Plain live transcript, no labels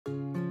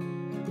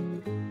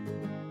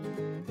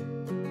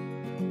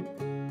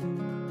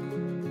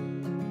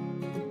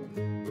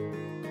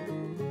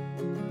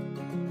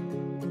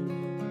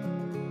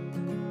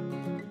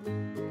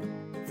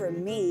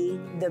me,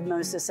 the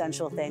most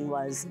essential thing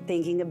was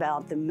thinking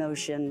about the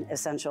motion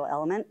essential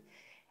element,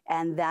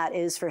 and that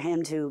is for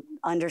him to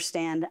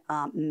understand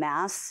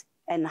mass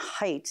and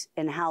height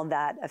and how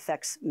that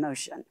affects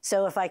motion.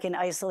 So if I can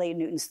isolate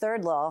Newton's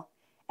third law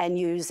and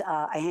use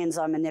a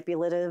hands-on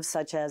manipulative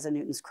such as a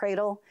Newton's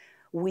cradle,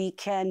 we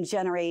can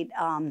generate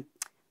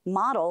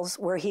models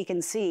where he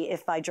can see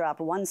if I drop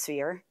one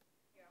sphere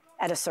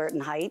at a certain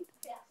height,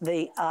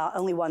 the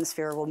only one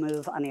sphere will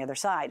move on the other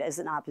side as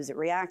an opposite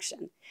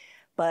reaction.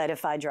 But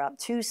if I drop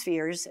two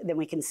spheres, then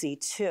we can see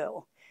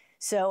two.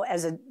 So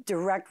as a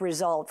direct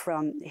result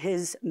from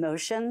his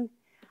motion,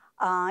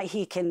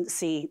 he can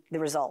see the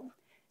result.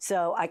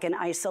 So I can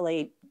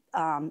isolate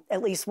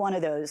at least one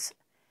of those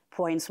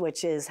points,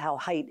 which is how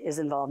height is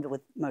involved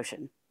with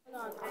motion.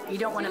 You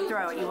don't want to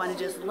throw it. You want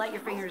to just let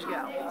your fingers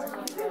go.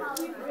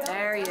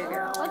 There you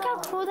go. Look how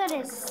cool that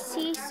is.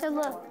 See, so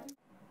look.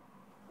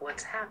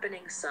 What's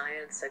happening,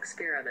 science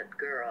experiment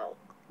girl?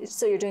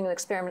 So you're doing an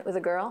experiment with a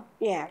girl?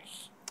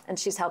 Yes. And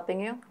she's helping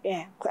you?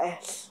 Yeah,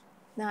 yes.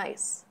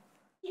 Nice.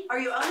 Are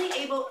you only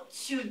able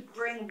to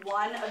bring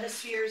one of the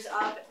spheres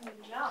up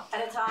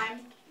at a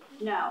time?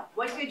 No.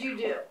 What could you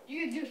do?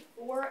 You could do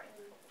 4.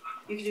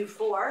 You could do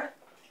 4.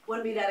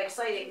 Wouldn't be that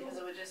exciting because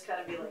it would just kind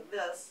of be like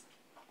this.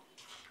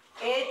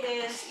 It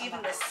is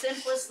even the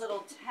simplest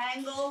little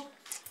tangle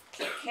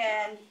that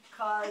can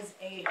cause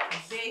a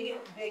big,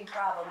 big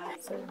problem.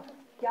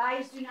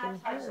 Guys, do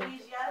not touch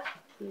these yet.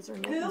 These are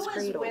Who Newton's is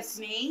cradles. with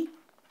me?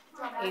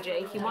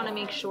 AJ, you want to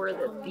make sure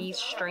that these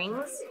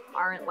strings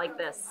aren't like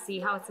this. See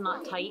how it's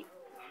not tight?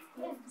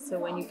 So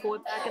when you pull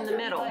it back in the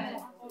middle,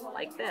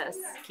 like this,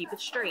 keep it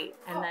straight,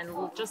 and then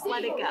we'll just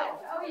let it go.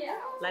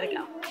 Let it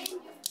go.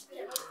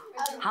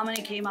 How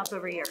many came up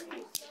over here?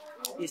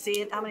 You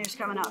see it? How many is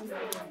coming up?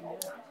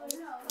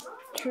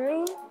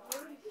 2,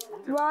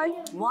 1.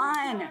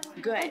 1.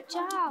 Good. Good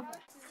job.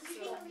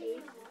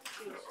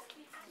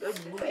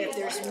 If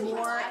there's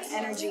more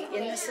energy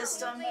in the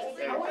system,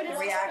 the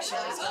reaction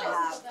is going to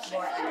have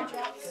more energy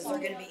because they're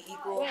going to be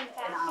equal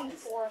and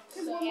opposite.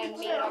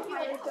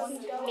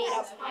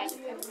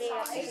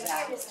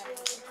 Exactly.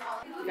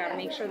 You got to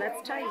make sure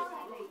that's tight.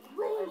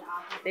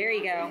 There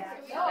you go.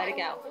 Let it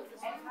go.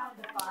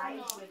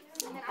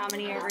 How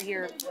many over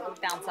here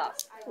bounce up?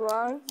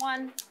 1.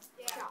 1.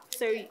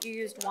 So you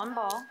used 1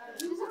 ball,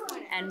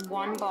 and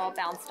 1 ball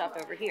bounced up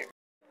over here.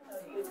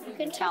 You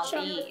can Count touch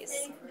them.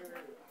 these.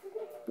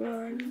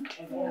 1,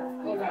 2, 3,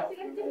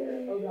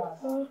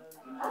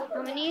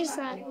 How many is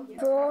that?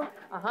 4.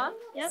 Uh-huh.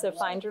 Yep. So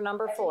find your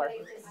number 4.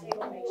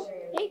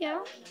 There you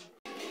go.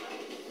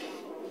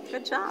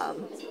 Good job.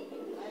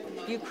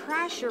 You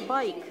crash your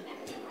bike.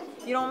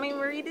 You don't want me to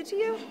read it to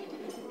you?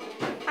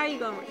 How are you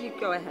going? You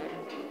go ahead.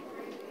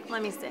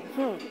 Let me see.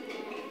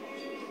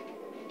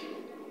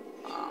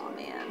 Oh,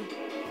 man.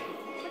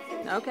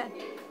 Okay.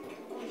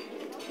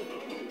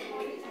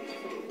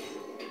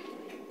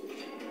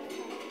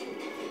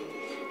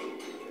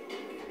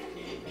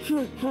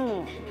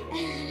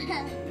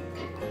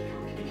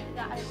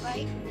 Got it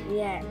right?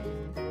 Yeah.